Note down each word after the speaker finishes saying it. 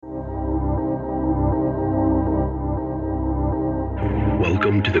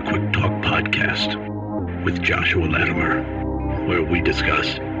Welcome to the Quick Talk Podcast with Joshua Latimer, where we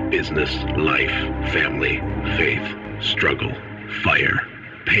discuss business, life, family, faith, struggle, fire,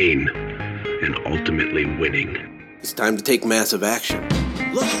 pain, and ultimately winning. It's time to take massive action.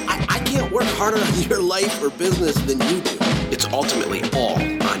 Look, I can't work harder on your life or business than you do. It's ultimately all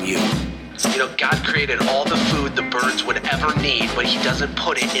on you. You know, God created all the food the birds would ever need, but he doesn't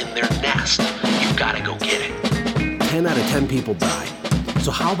put it in their nest. You've got to go get it. 10 out of 10 people die. So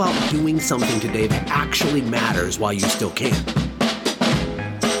how about doing something today that actually matters while you still can?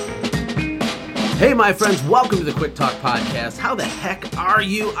 Hey, my friends, welcome to the Quick Talk Podcast. How the heck are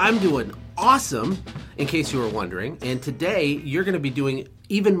you? I'm doing awesome, in case you were wondering. And today, you're going to be doing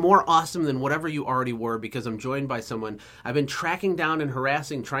even more awesome than whatever you already were, because I'm joined by someone I've been tracking down and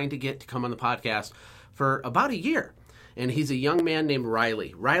harassing, trying to get to come on the podcast for about a year. And he's a young man named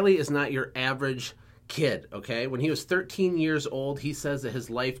Riley. Riley is not your average kid, okay? When he was 13 years old, he says that his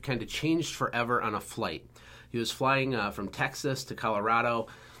life kind of changed forever on a flight. He was flying from Texas to Colorado,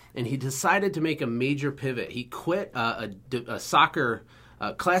 and he decided to make a major pivot. He quit a soccer,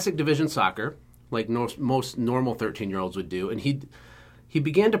 classic division soccer, like most normal 13-year-olds would do, and he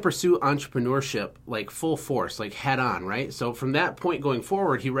began to pursue entrepreneurship like full force, like head on, right? So from that point going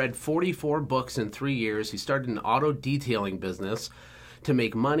forward, he read 44 books in 3 years. He started an auto detailing business to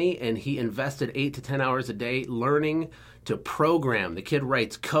make money, and he invested 8 to 10 hours a day learning to program. The kid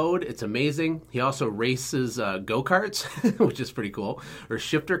writes code. It's amazing. He also races go-karts, which is pretty cool, or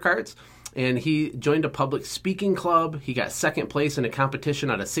shifter carts. And he joined a public speaking club. He got second place in a competition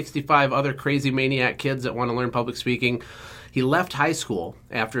out of 65 other crazy maniac kids that want to learn public speaking. He left high school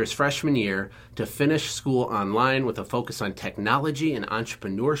after his freshman year to finish school online with a focus on technology and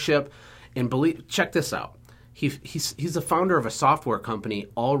entrepreneurship. And check this out. He's the founder of a software company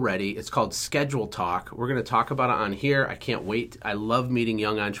already. It's called Schedule Talk. We're going to talk about it on here. I can't wait. I love meeting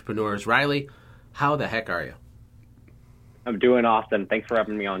young entrepreneurs. Riley, how the heck are you? I'm doing awesome. Thanks for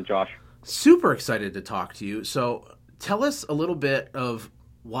having me on, Josh. Super excited to talk to you. So tell us a little bit of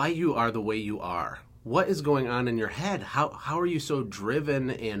why you are the way you are. What is going on in your head? How are you so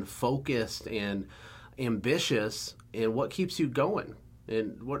driven and focused and ambitious, and what keeps you going?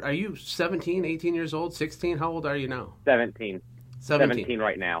 And what are you, 17, 18 years old, 16? How old are you now? 17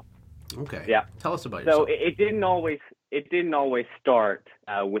 right now. Okay. Yeah. Tell us about yourself. So it didn't always start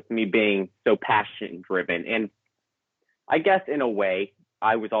with me being so passion driven. And I guess in a way,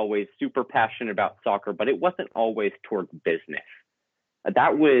 I was always super passionate about soccer, but it wasn't always towards business.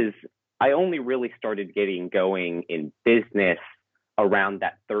 I only really started getting going in business around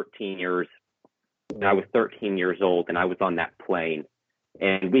that 13 years, when I was 13 years old and I was on that plane.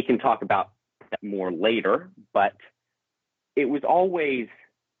 And we can talk about that more later, but it was always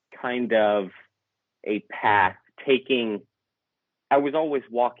kind of a path I was always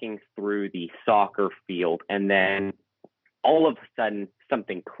walking through the soccer field, and then all of a sudden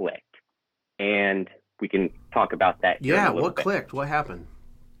something clicked. And we can talk about that. Yeah, what clicked? What happened?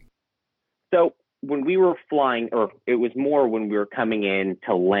 So when we were flying, or it was more when we were coming in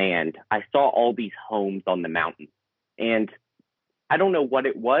to land, I saw all these homes on the mountain. And I don't know what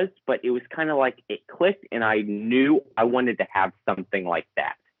it was, but it was kind of like it clicked, and I knew I wanted to have something like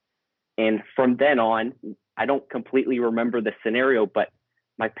that. And from then on, I don't completely remember the scenario, but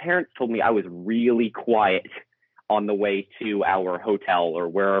my parents told me I was really quiet on the way to our hotel or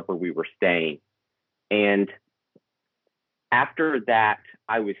wherever we were staying. And after that,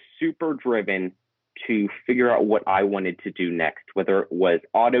 I was super driven to figure out what I wanted to do next, whether it was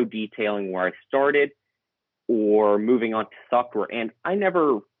auto detailing where I started or moving on to software. And I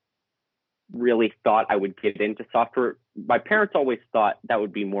never really thought I would get into software. My parents always thought that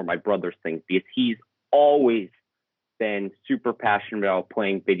would be more my brother's thing, because he's always been super passionate about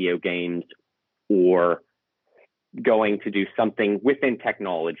playing video games or going to do something within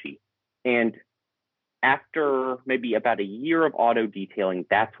technology. And after maybe about a year of auto detailing,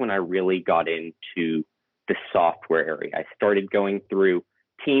 that's when I really got into the software area. I started going through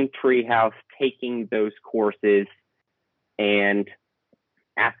Team Treehouse, taking those courses, and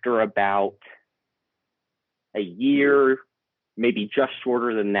after about a year, maybe just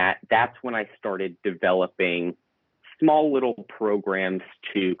shorter than that, that's when I started developing small little programs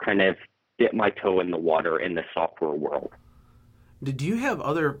to kind of dip my toe in the water in the software world. Did you have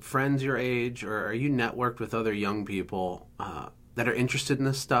other friends your age, or are you networked with other young people that are interested in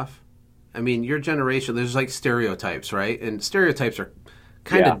this stuff? I mean, your generation, there's like stereotypes, right? And stereotypes are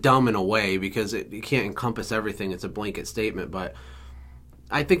kind of dumb in a way, because you can't encompass everything. It's a blanket statement, but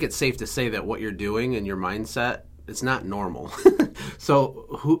I think it's safe to say that what you're doing and your mindset, it's not normal.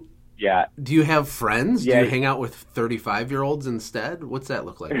 So Yeah. Do you have friends? Yeah. Do you hang out with 35-year-olds instead? What's that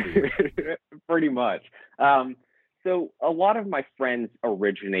look like for you? Pretty much. So a lot of my friends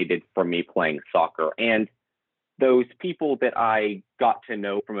originated from me playing soccer, and those people that I got to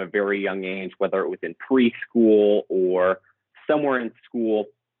know from a very young age, whether it was in preschool or somewhere in school,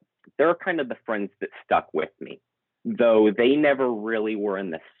 they're kind of the friends that stuck with me. Though they never really were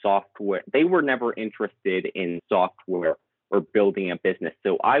in the software, they were never interested in software or building a business.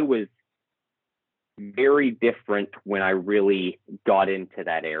 So I was very different when I really got into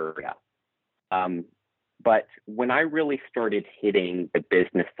that area. But when I really started hitting the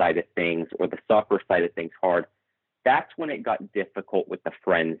business side of things or the software side of things hard, that's when it got difficult with the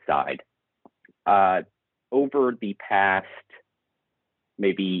friend side. Over the past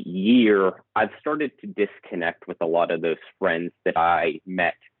maybe year, I've started to disconnect with a lot of those friends that I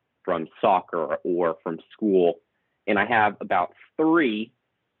met from soccer or from school. And I have about 3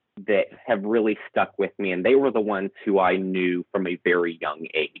 that have really stuck with me, and they were the ones who I knew from a very young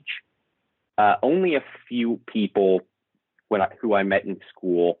age. Only a few people who I met in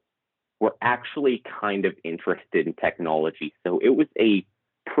school were actually kind of interested in technology. So it was a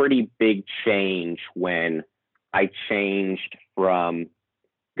pretty big change when I changed from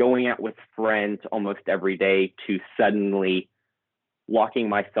going out with friends almost every day to suddenly locking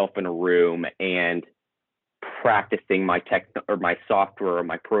myself in a room and practicing my software or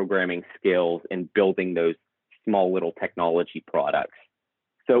my programming skills and building those small little technology products.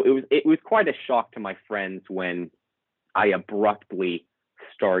 So it was quite a shock to my friends when I abruptly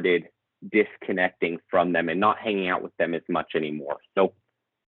started disconnecting from them and not hanging out with them as much anymore. So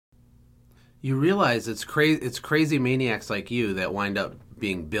you realize it's crazy maniacs like you that wind up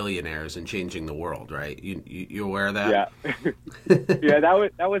being billionaires and changing the world, right? You aware of that? Yeah. Yeah,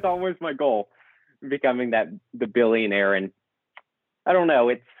 that was always my goal, becoming the billionaire. And I don't know,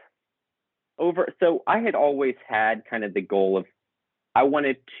 it's over. So I had always had kind of the goal of, I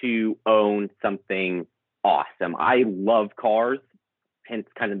wanted to own something awesome. I love cars, hence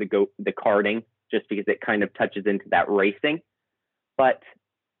kind of the karting, just because it kind of touches into that racing. But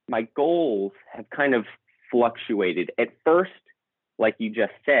my goals have kind of fluctuated. At first, like you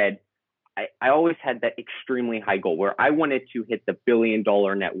just said, I always had that extremely high goal where I wanted to hit the $1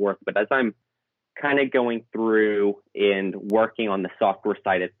 billion net worth. But as I'm kind of going through and working on the software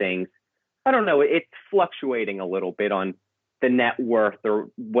side of things, I don't know, it's fluctuating a little bit on the net worth or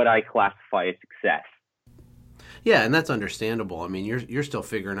what I classify as success. Yeah, and that's understandable. I mean, you're still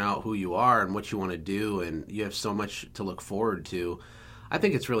figuring out who you are and what you want to do, and you have so much to look forward to. I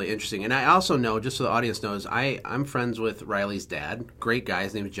think it's really interesting. And I also know, just so the audience knows, I'm friends with Riley's dad. Great guy.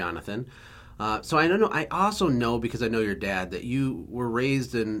 His name is Jonathan. So I also know, because I know your dad, that you were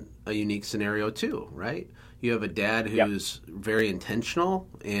raised in a unique scenario too, right? You have a dad who's very intentional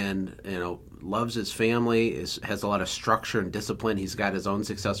and loves his family, has a lot of structure and discipline. He's got his own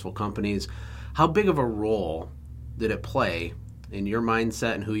successful companies. How big of a role did it play in your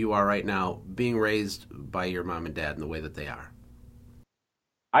mindset and who you are right now, being raised by your mom and dad in the way that they are?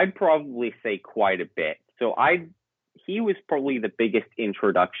 I'd probably say quite a bit. So he was probably the biggest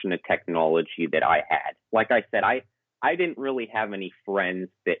introduction to technology that I had. Like I said, I didn't really have any friends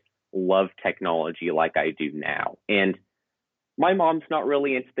that love technology like I do now. And my mom's not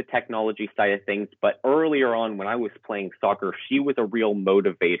really into the technology side of things, but earlier on when I was playing soccer, she was a real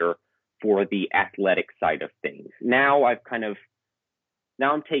motivator for the athletic side of things. Now I'm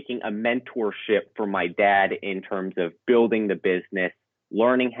taking a mentorship from my dad in terms of building the business,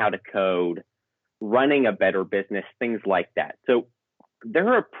 learning how to code, running a better business, things like that. So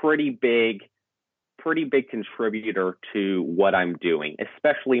they're a pretty big contributor to what I'm doing,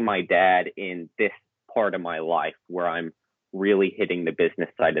 especially my dad in this part of my life where I'm really hitting the business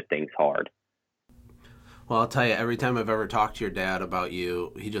side of things hard. Well, I'll tell you, every time I've ever talked to your dad about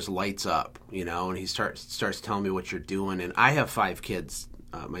you, he just lights up, and he starts telling me what you're doing. And I have 5 kids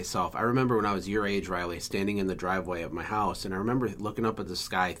myself. I remember when I was your age, Riley, standing in the driveway of my house, and I remember looking up at the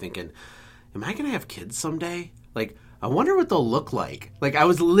sky thinking, am I going to have kids someday? Like, I wonder what they'll look like. Like, I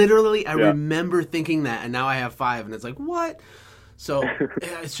remember thinking that, and now I have 5, and it's like, what? So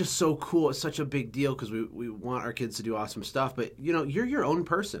it's just so cool. It's such a big deal because we want our kids to do awesome stuff. But, you're your own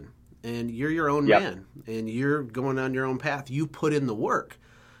person, and you're your own man, and you're going on your own path. You put in the work.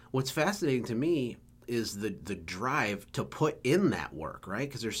 What's fascinating to me is the drive to put in that work, right?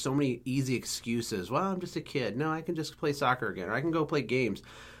 Because there's so many easy excuses. Well, I'm just a kid. No, I can just play soccer again, or I can go play games.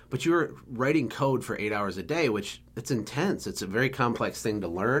 But you're writing code for 8 hours a day, which it's intense. It's a very complex thing to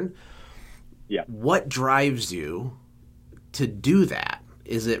learn. Yeah. What drives you to do that?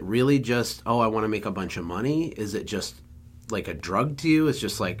 Is it really just, I want to make a bunch of money? Is it just like a drug to you? It's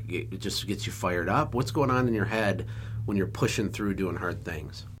just like it just gets you fired up. What's going on in your head when you're pushing through doing hard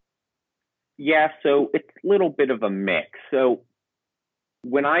things? Yeah, so it's a little bit of a mix. So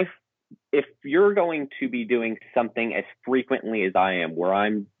if you're going to be doing something as frequently as I am, where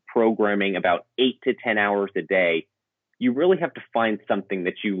I'm programming about 8 to 10 hours a day, you really have to find something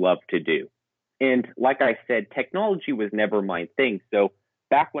that you love to do. And like I said, technology was never my thing. So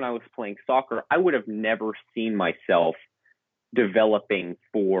back when I was playing soccer, I would have never seen myself developing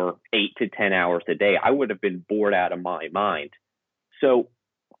for 8 to 10 hours a day. I would have been bored out of my mind. So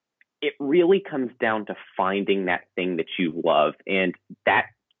it really comes down to finding that thing that you love. And that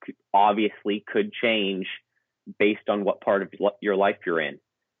obviously could change based on what part of your life you're in.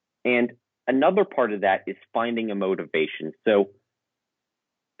 And another part of that is finding a motivation. So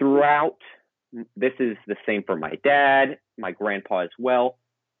throughout, this is the same for my dad, my grandpa as well.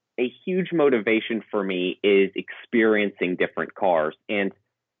 A huge motivation for me is experiencing different cars. And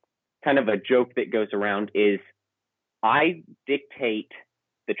kind of a joke that goes around is I dictate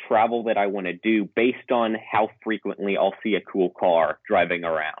the travel that I want to do based on how frequently I'll see a cool car driving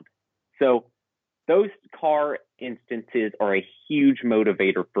around. So those car instances are a huge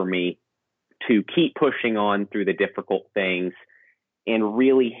motivator for me to keep pushing on through the difficult things and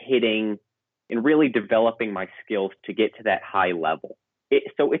really developing my skills to get to that high level.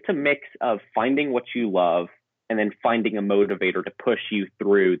 So it's a mix of finding what you love and then finding a motivator to push you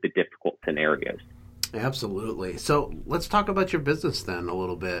through the difficult scenarios. Absolutely. So let's talk about your business then a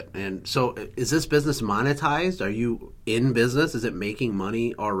little bit. And so is this business monetized? Are you in business? Is it making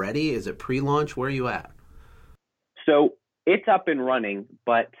money already? Is it pre-launch? Where are you at? So it's up and running,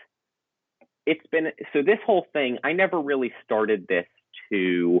 but so this whole thing, I never really started this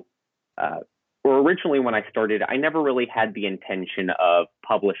or originally when I started, I never really had the intention of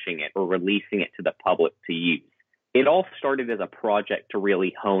publishing it or releasing it to the public to use. It all started as a project to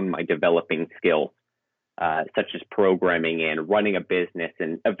really hone my developing skills, such as programming and running a business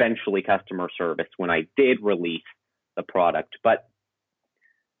and eventually customer service when I did release the product. But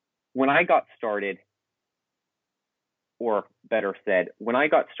when I got started, or better said, when I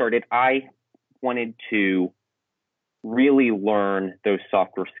got started, I wanted to really learn those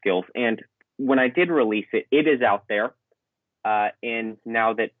software skills. And when I did release it, it is out there. And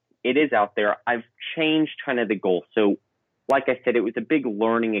now that it is out there, I've changed kind of the goal. So like I said, it was a big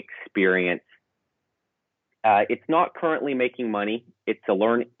learning experience. It's not currently making money. It's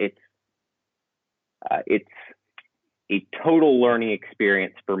a total learning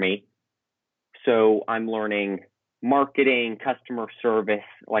experience for me. So I'm learning marketing, customer service,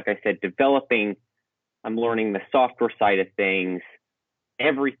 like I said, developing. I'm learning the software side of things,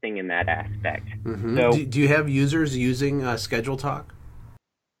 everything in that aspect. Mm-hmm. So, do you have users using Schedule Talk?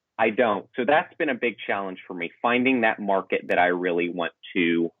 I don't. So that's been a big challenge for me, finding that market that I really want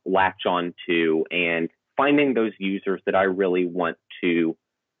to latch on to and finding those users that I really want to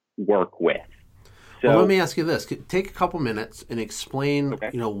work with. So, well, let me ask you this. Take a couple minutes and explain,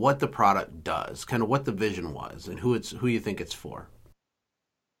 okay, what the product does, kind of what the vision was and who you think it's for.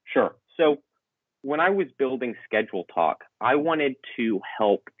 Sure. So when I was building Schedule Talk, I wanted to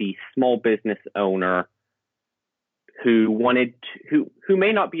help the small business owner who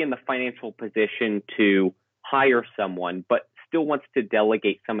may not be in the financial position to hire someone, but still wants to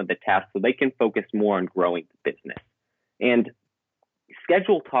delegate some of the tasks so they can focus more on growing the business. And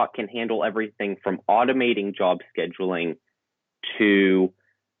Schedule Talk can handle everything from automating job scheduling to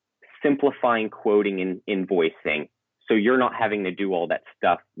simplifying quoting and invoicing, so you're not having to do all that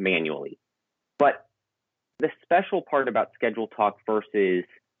stuff manually. But the special part about Schedule Talk versus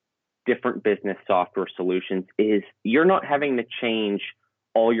different business software solutions is you're not having to change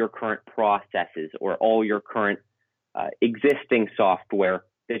all your current processes or all your current existing software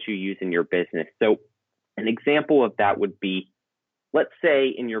that you use in your business. So an example of that would be, let's say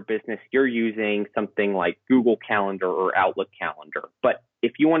in your business, you're using something like Google Calendar or Outlook Calendar. But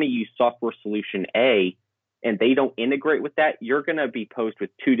if you want to use software solution A and they don't integrate with that, you're going to be posed with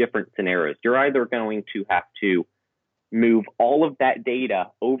two different scenarios. You're either going to have to move all of that data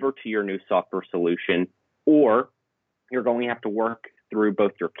over to your new software solution, or you're going to have to work through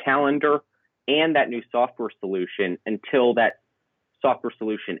both your calendar and that new software solution until that software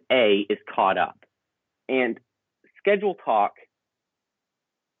solution A is caught up. And Schedule Talk,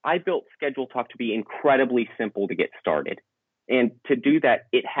 I built Schedule Talk to be incredibly simple to get started. And to do that,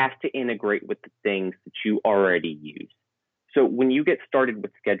 it has to integrate with the things that you already use. So when you get started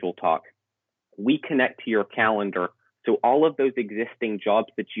with Schedule Talk, we connect to your calendar. So all of those existing jobs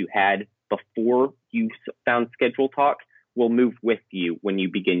that you had before you found Schedule Talk will move with you when you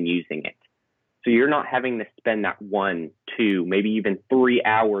begin using it. So you're not having to spend that 1, 2, maybe even 3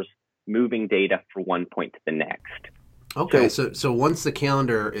 hours moving data from one point to the next. Okay, so once the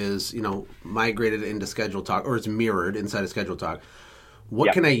calendar is, migrated into Schedule Talk, or it's mirrored inside of Schedule Talk,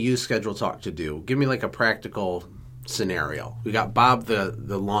 what can I use Schedule Talk to do? Give me like a practical scenario. We got Bob,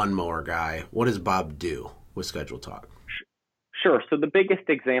 the lawnmower guy. What does Bob do with Schedule Talk? Sure. So the biggest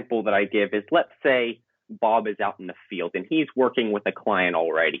example that I give is, let's say Bob is out in the field and he's working with a client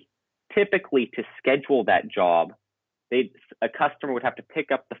already. Typically, to schedule that job, a customer would have to pick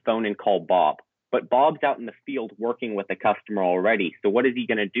up the phone and call Bob. But Bob's out in the field working with a customer already. So what is he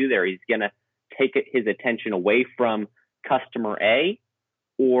going to do there? He's going to take his attention away from customer A,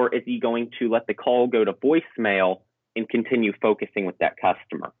 or is he going to let the call go to voicemail and continue focusing with that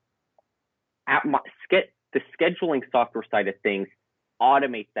customer? The scheduling software side of things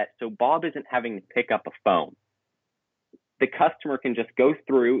automates that, so Bob isn't having to pick up a phone. The customer can just go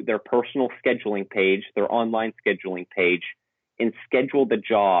through their personal scheduling page, their online scheduling page, and schedule the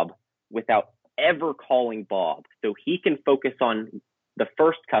job without ever calling Bob. So he can focus on the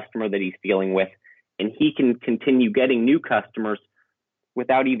first customer that he's dealing with, and he can continue getting new customers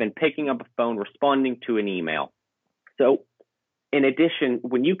without even picking up a phone, responding to an email. So in addition,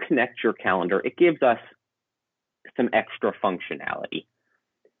 when you connect your calendar, it gives us some extra functionality.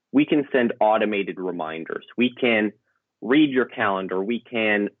 We can send automated reminders. We can read your calendar. We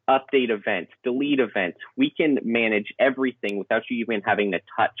can update events, delete events. We can manage everything without you even having to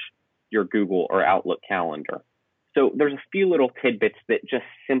touch your Google or Outlook calendar. So there's a few little tidbits that just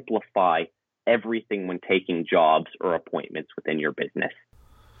simplify everything when taking jobs or appointments within your business.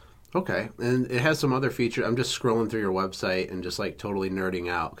 Okay, and it has some other features. I'm just scrolling through your website and just like totally nerding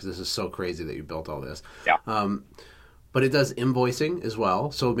out because this is so crazy that you built all this. Yeah. But it does invoicing as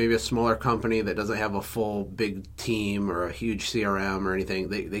well. So maybe a smaller company that doesn't have a full big team or a huge CRM or anything,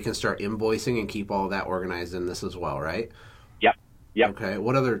 they can start invoicing and keep all of that organized in this as well, right? Yep. Okay.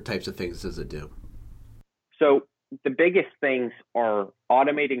 What other types of things does it do? So the biggest things are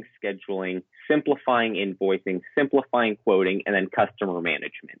automating scheduling, simplifying invoicing, simplifying quoting, and then customer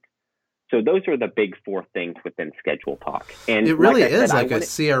management. So those are the big 4 things within Schedule Talk. And it really is like a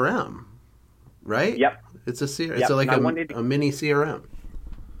CRM, right? Yep. It's a CRM. Yep. It's like a mini CRM.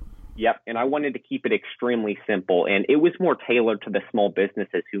 Yep. And I wanted to keep it extremely simple. And it was more tailored to the small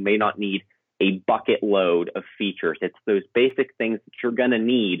businesses who may not need a bucket load of features. It's those basic things that you're going to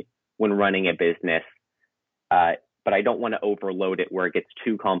need when running a business. But I don't want to overload it where it gets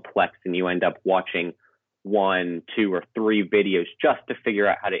too complex and you end up watching 1, 2, or 3 videos just to figure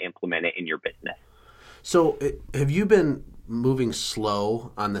out how to implement it in your business. So have you been moving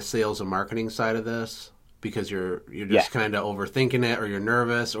slow on the sales and marketing side of this because you're just kind of overthinking it, or you're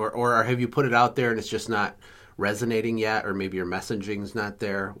nervous, or have you put it out there and it's just not resonating yet, or maybe your messaging's not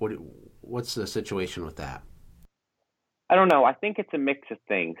there? What's the situation with that? I don't know. I think it's a mix of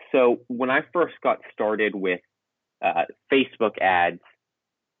things. So when I first got started with Facebook ads,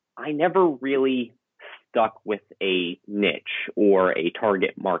 I never really stuck with a niche or a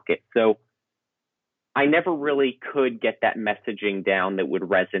target market. So I never really could get that messaging down that would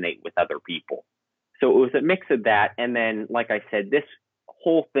resonate with other people. So it was a mix of that. And then, like I said, this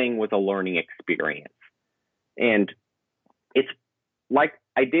whole thing was a learning experience. And it's like,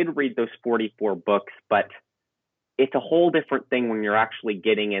 I did read those 44 books, but it's a whole different thing when you're actually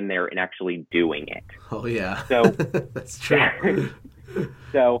getting in there and actually doing it. Oh, yeah. So that's true.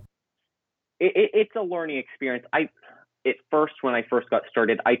 So it's a learning experience. When I first got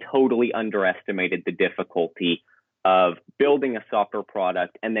started, I totally underestimated the difficulty of building a software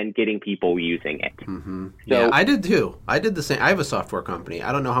product and then getting people using it. Mm-hmm. So, yeah, I did too. I did the same. I have a software company.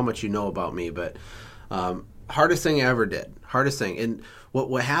 I don't know how much you know about me, but hardest thing I ever did. Hardest thing. And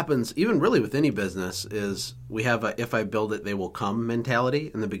what happens, even really with any business, is we have a if I build it, they will come mentality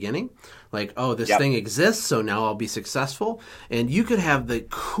in the beginning. Like, oh, this thing exists, so now I'll be successful. And you could have the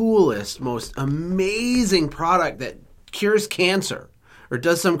coolest, most amazing product that cures cancer or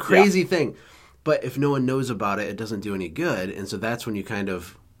does some crazy thing. But if no one knows about it, it doesn't do any good. And so that's when you kind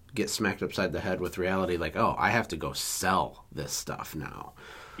of get smacked upside the head with reality, like, oh, I have to go sell this stuff now.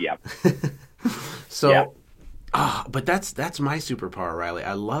 Yep. So, but that's my superpower, Riley.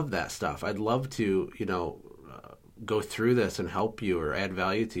 I love that stuff. I'd love to, go through this and help you or add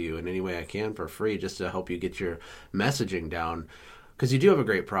value to you in any way I can for free, just to help you get your messaging down. Because you do have a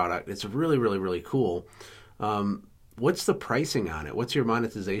great product. It's really, really, really cool. What's the pricing on it? What's your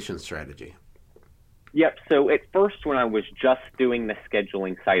monetization strategy? Yep. So at first, when I was just doing the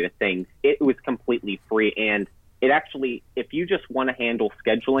scheduling side of things, it was completely free. And it actually, if you just want to handle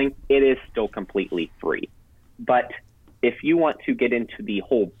scheduling, it is still completely free. But if you want to get into the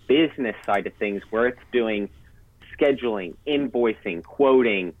whole business side of things where it's doing scheduling, invoicing,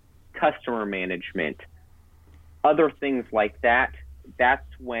 quoting, customer management, other things like that, that's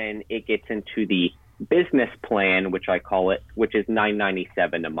when it gets into the business plan, which I call it, which is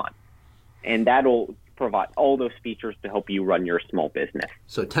 $9.97 a month. And that'll provide all those features to help you run your small business.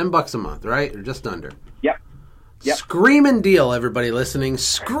 So $10 a month, right? Or just under? Yep. Screaming deal, everybody listening.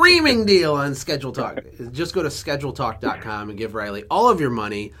 Screaming deal on Schedule Talk. Just go to scheduletalk.com and give Riley all of your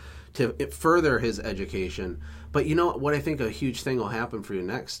money to further his education. But you know what I think a huge thing will happen for you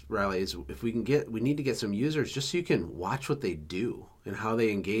next, Riley, is if we need to get some users just so you can watch what they do and how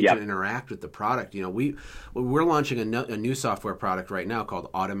they engage and interact with the product. You know, we're launching a new software product right now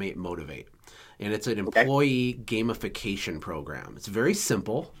called Automate Motivate. And it's an employee gamification program. It's very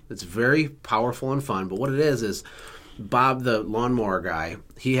simple. It's very powerful and fun. But what it is Bob, the lawnmower guy,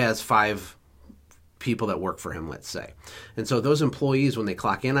 he has 5 people that work for him, let's say. And so those employees, when they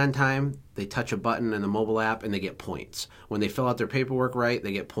clock in on time, they touch a button in the mobile app and they get points. When they fill out their paperwork right,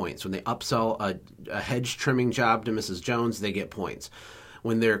 they get points. When they upsell a hedge trimming job to Mrs. Jones, they get points.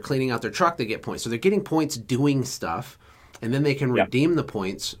 When they're cleaning out their truck, they get points. So they're getting points doing stuff. And then they can redeem the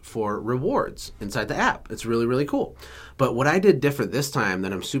points for rewards inside the app. It's really, really cool. But what I did different this time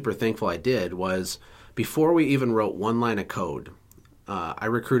that I'm super thankful I did was before we even wrote one line of code, I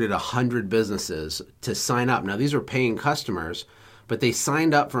recruited 100 businesses to sign up. Now, these were paying customers, but they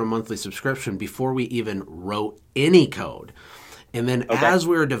signed up for a monthly subscription before we even wrote any code. And then as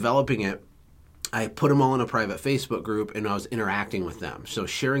we were developing it, I put them all in a private Facebook group, and I was interacting with them. So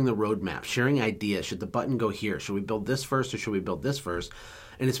sharing the roadmap, sharing ideas. Should the button go here? Should we build this first, or should we build this first?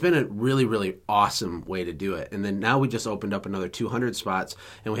 And it's been a really, really awesome way to do it. And then now we just opened up another 200 spots,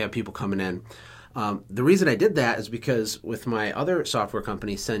 and we have people coming in. The reason I did that is because with my other software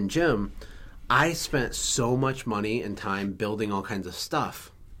company, Send Jim, I spent so much money and time building all kinds of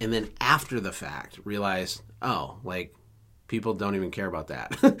stuff. And then after the fact, realized, people don't even care about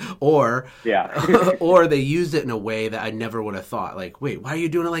that. or they used it in a way that I never would have thought. Like, wait, why are you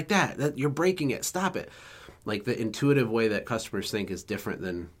doing it like that? You're breaking it. Stop it. Like the intuitive way that customers think is different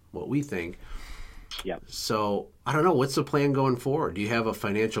than what we think. Yeah. So I don't know. What's the plan going forward? Do you have a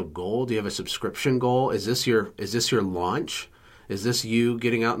financial goal? Do you have a subscription goal? Is this your launch? Is this you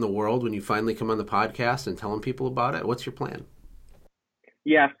getting out in the world when you finally come on the podcast and telling people about it? What's your plan?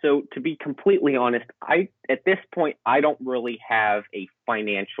 Yeah, so to be completely honest, at this point, I don't really have a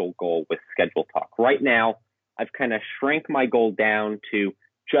financial goal with Schedule Talk. Right now, I've kind of shrank my goal down to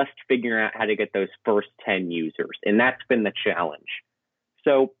just figuring out how to get those first 10 users, and that's been the challenge.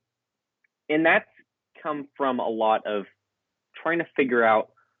 So, and that's come from a lot of trying to figure out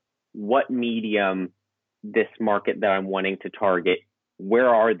what medium this market that I'm wanting to target, where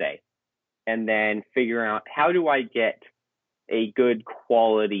are they? And then figuring out how do I get a good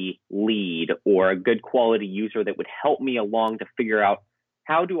quality lead or a good quality user that would help me along to figure out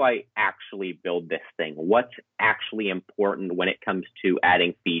how do I actually build this thing? What's actually important when it comes to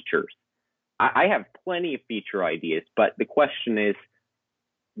adding features? I have plenty of feature ideas, but the question is,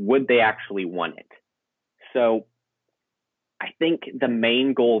 would they actually want it? So I think the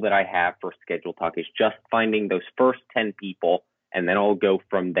main goal that I have for Schedule Talk is just finding those first 10 people, and then I'll go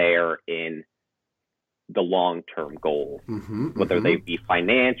from there in the long-term goals, whether they be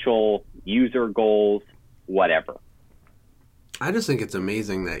financial, user goals, whatever. I just think it's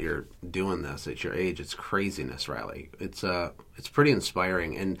amazing that you're doing this at your age. It's craziness, Riley. It's pretty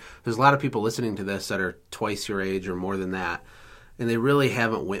inspiring. And there's a lot of people listening to this that are twice your age or more than that, and they really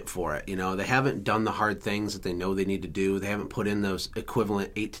haven't went for it. You know, they haven't done the hard things that they know they need to do. They haven't put in those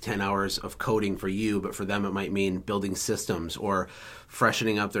equivalent 8 to 10 hours of coding for you, but for them it might mean building systems or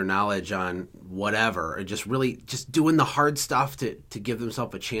freshening up their knowledge on whatever, or just doing the hard stuff to give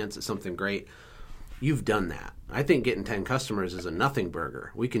themselves a chance at something great. You've done that. I think getting 10 customers is a nothing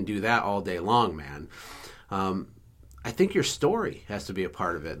burger. We can do that all day long, man. I think your story has to be a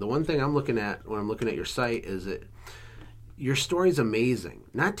part of it. The one thing I'm looking at when I'm looking at your site is that your story is amazing.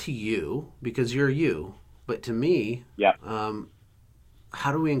 Not to you, because you're you, but to me,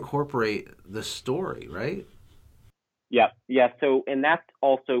 how do we incorporate the story, right? Yeah. So, and that's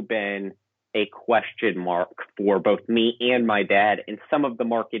also been a question mark for both me and my dad and some of the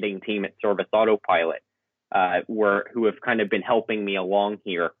marketing team at Service Autopilot, who have kind of been helping me along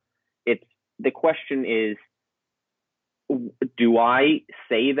here. The question is, do I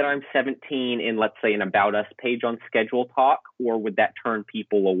say that I'm 17 in, let's say, an About Us page on Schedule Talk, or would that turn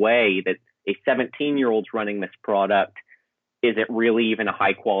people away that a 17-year-old's running this product? Is it really even a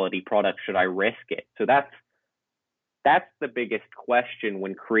high-quality product? Should I risk it? So that's the biggest question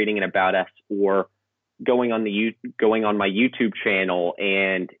when creating an About Us or going on my YouTube channel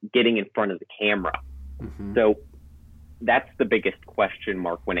and getting in front of the camera. Mm-hmm. So that's the biggest question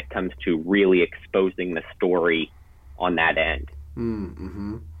mark when it comes to really exposing the story on that end.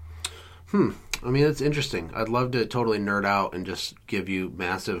 Mm-hmm. I mean, it's interesting. I'd love to totally nerd out and just give you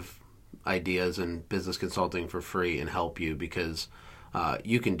massive ideas and business consulting for free and help you, because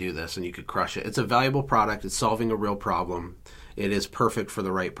you can do this and you could crush it. It's a valuable product. It's solving a real problem. It is perfect for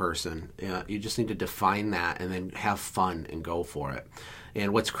the right person. You just need to define that and then have fun and go for it.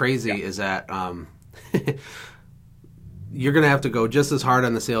 And what's crazy is that you're going to have to go just as hard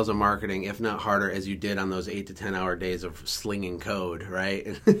on the sales and marketing, if not harder, as you did on those 8 to 10 hour days of slinging code, right?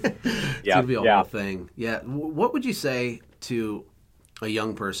 It's going to be a whole thing. Yeah. What would you say to a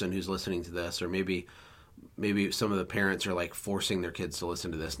young person who's listening to this, or maybe some of the parents are like forcing their kids to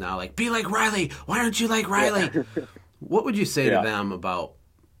listen to this now, like, be like Riley. Why aren't you like Riley? What would you say to them about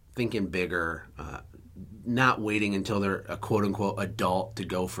thinking bigger, not waiting until they're a quote-unquote adult to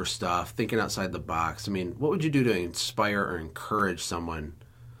go for stuff, thinking outside the box? I mean, what would you do to inspire or encourage someone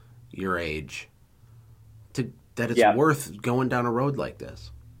your age that it's worth going down a road like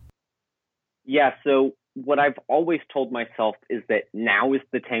this? Yeah, so what I've always told myself is that now is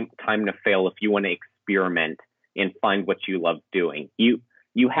the time to fail if you want to experiment and find what you love doing. You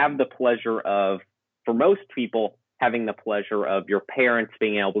have the pleasure of, for most people, having the pleasure of your parents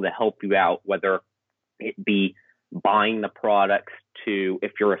being able to help you out, whether it be buying the products to,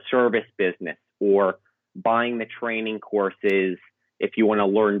 if you're a service business, or buying the training courses if you want to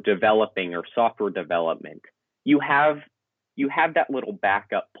learn developing or software development. You have that little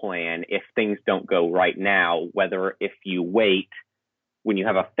backup plan if things don't go right now, whether if you wait when you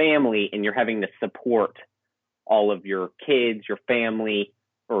have a family and you're having to support all of your kids, your family,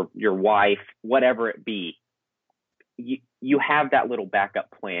 or your wife, whatever it be. You have that little backup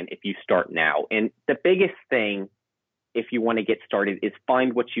plan if you start now. And the biggest thing, if you want to get started, is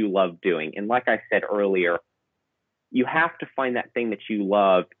find what you love doing. And like I said earlier, you have to find that thing that you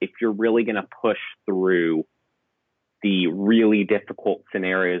love if you're really going to push through the really difficult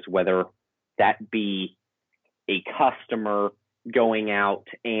scenarios, whether that be a customer going out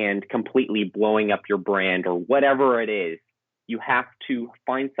and completely blowing up your brand or whatever it is. You have to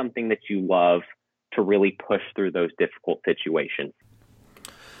find something that you love to really push through those difficult situations.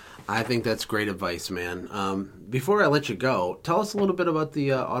 I think that's great advice, man. Before I let you go, tell us a little bit about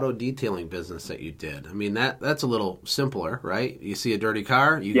the auto detailing business that you did. I mean, that's a little simpler, right? You see a dirty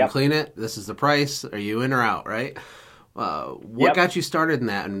car, you can clean it. This is the price. Are you in or out, right? What got you started in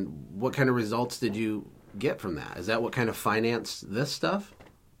that, and what kind of results did you get from that? Is that what kind of financed this stuff?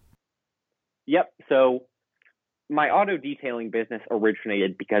 Yep. So my auto detailing business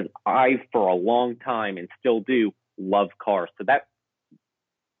originated because I, for a long time and still do, love cars. So that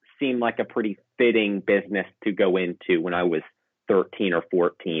seemed like a pretty fitting business to go into when I was 13 or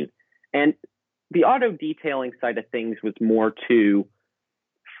 14. And the auto detailing side of things was more to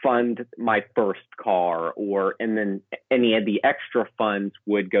fund my first car, and then any of the extra funds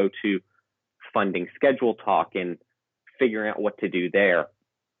would go to funding Schedule Talk and figuring out what to do there.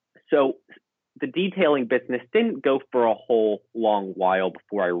 So the detailing business didn't go for a whole long while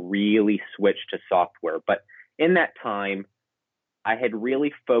before I really switched to software. But in that time, I had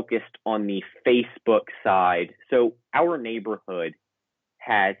really focused on the Facebook side. So our neighborhood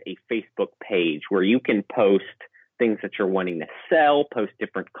has a Facebook page where you can post things that you're wanting to sell, post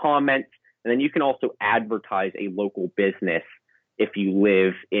different comments, and then you can also advertise a local business if you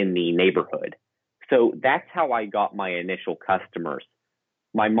live in the neighborhood. So that's how I got my initial customers.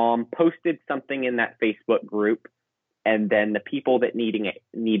 My mom posted something in that Facebook group, and then the people that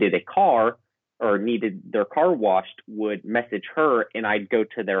needed a car or needed their car washed would message her, and I'd go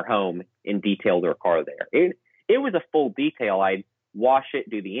to their home and detail their car there. It was a full detail. I'd wash it,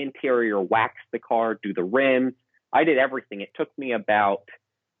 do the interior, wax the car, do the rims. I did everything. It took me about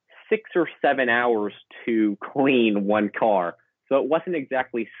 6 or 7 hours to clean one car. So it wasn't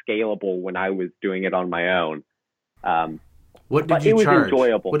exactly scalable when I was doing it on my own. What did you charge?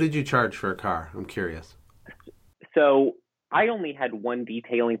 Enjoyable. What did you charge for a car? I'm curious. So I only had one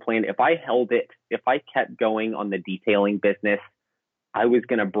detailing plan. If I kept going on the detailing business, I was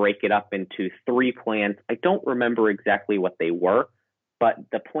going to break it up into 3 plans. I don't remember exactly what they were, but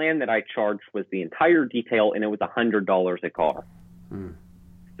the plan that I charged was the entire detail, and it was $100 a car.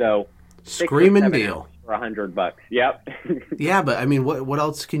 So screaming deal for $100. Yep. Yeah, but I mean, what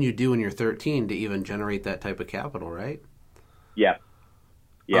else can you do when you're 13 to even generate that type of capital, right? Yeah.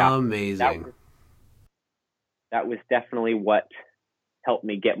 Yeah. Amazing. That was definitely what helped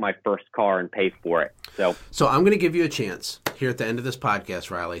me get my first car and pay for it. So I'm going to give you a chance. here at the end of this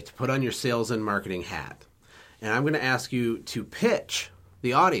podcast, Riley, to put on your sales and marketing hat. And I'm going to ask you to pitch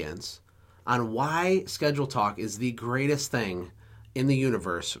the audience on why Schedule Talk is the greatest thing in the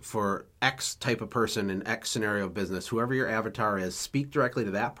universe for X type of person in X scenario of business. Whoever your avatar is, speak directly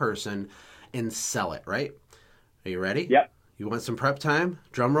to that person and sell it, right? Are you ready? Yep. You want some prep time?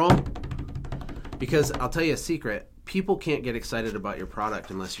 Drum roll? Because I'll tell you a secret. People can't get excited about your product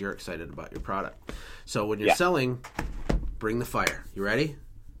unless you're excited about your product. So when you're selling, bring the fire. You ready?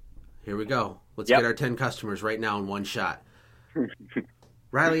 Here we go. Let's get our 10 customers right now in one shot.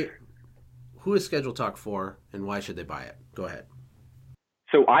 Riley, who is Schedule Talk for and why should they buy it? Go ahead.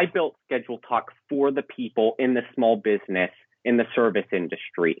 So I built Schedule Talk for the people in the small business, in the service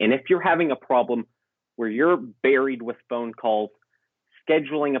industry. And if you're having a problem where you're buried with phone calls,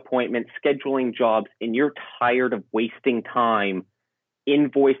 scheduling appointments, scheduling jobs, and you're tired of wasting time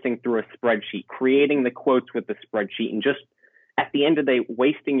invoicing through a spreadsheet, creating the quotes with the spreadsheet, and just at the end of the day,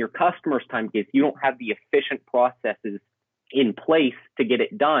 wasting your customers' time because you don't have the efficient processes in place to get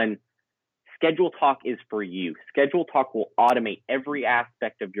it done, Schedule Talk is for you. Schedule Talk will automate every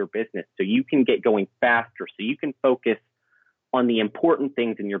aspect of your business so you can get going faster, so you can focus on the important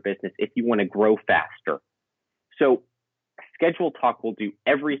things in your business if you want to grow faster. So Schedule Talk will do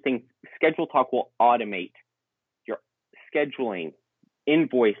everything. Schedule Talk will automate your scheduling,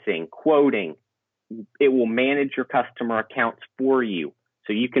 invoicing, quoting. It will manage your customer accounts for you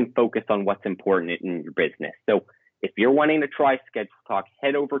so you can focus on what's important in your business. So if you're wanting to try Schedule Talk,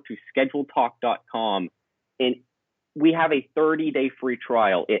 head over to scheduletalk.com and we have a 30-day free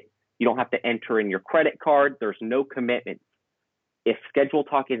trial. You don't have to enter in your credit card. There's no commitment. If Schedule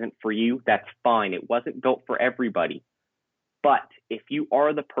Talk isn't for you, that's fine. It wasn't built for everybody. But if you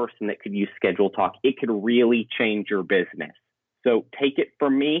are the person that could use Schedule Talk, it could really change your business. So take it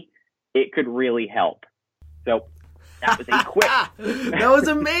from me. It could really help. So that was a quick. That was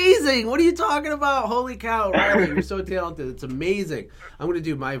amazing. What are you talking about? Holy cow, Riley, you're so talented. It's amazing. I'm going to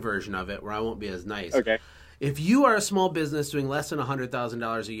do my version of it where I won't be as nice. Okay. If you are a small business doing less than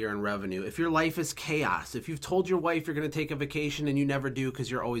 $100,000 a year in revenue, if your life is chaos, if you've told your wife you're going to take a vacation and you never do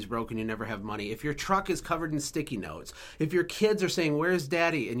because you're always broke and you never have money, if your truck is covered in sticky notes, if your kids are saying, "Where's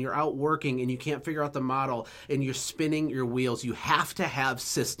daddy?" and you're out working and you can't figure out the model and you're spinning your wheels, you have to have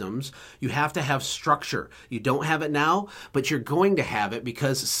systems. You have to have structure. You don't have it now, but you're going to have it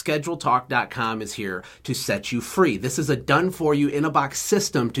because ScheduleTalk.com is here to set you free. This is a done-for-you, in-a-box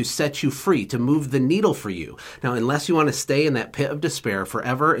system to set you free, to move the needle for you. Now, unless you want to stay in that pit of despair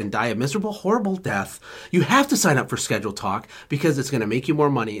forever and die a miserable, horrible death, you have to sign up for Schedule Talk because it's going to make you more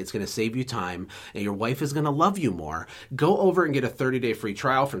money, it's going to save you time, and your wife is going to love you more. Go over and get a 30-day free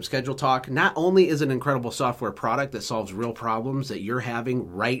trial from Schedule Talk. Not only is it an incredible software product that solves real problems that you're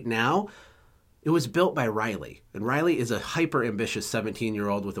having right now, it was built by Riley, and Riley is a hyper-ambitious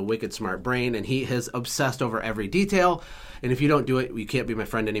 17-year-old with a wicked smart brain, and he has obsessed over every detail, and if you don't do it, you can't be my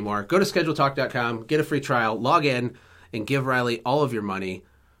friend anymore. Go to ScheduleTalk.com, get a free trial, log in, and give Riley all of your money.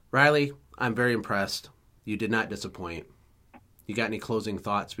 Riley, I'm very impressed. You did not disappoint. You got any closing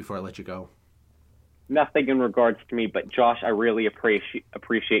thoughts before I let you go? Nothing in regards to me, but Josh, I really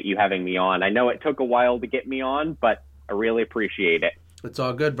appreciate you having me on. I know it took a while to get me on, but I really appreciate it. It's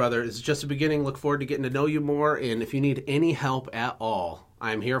all good, brother. It's just the beginning. Look forward to getting to know you more. And if you need any help at all,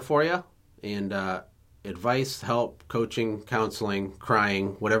 I'm here for you. And advice, help, coaching, counseling,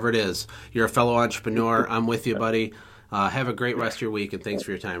 crying, whatever it is. You're a fellow entrepreneur. I'm with you, buddy. Have a great rest of your week. And thanks for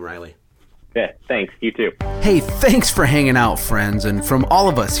your time, Riley. Yeah, thanks. You too. Hey, thanks for hanging out, friends. And from all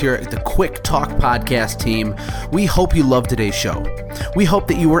of us here at the Quick Talk Podcast team, we hope you loved today's show. We hope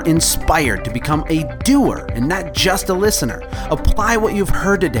that you were inspired to become a doer and not just a listener. Apply what you've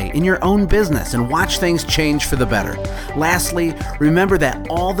heard today in your own business and watch things change for the better. Lastly, remember that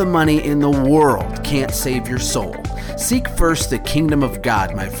all the money in the world can't save your soul. Seek first the kingdom of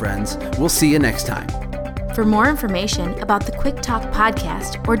God, my friends. We'll see you next time. For more information about the Quick Talk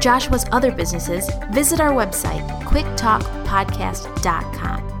Podcast or Joshua's other businesses, visit our website,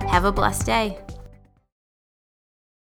 quicktalkpodcast.com. Have a blessed day.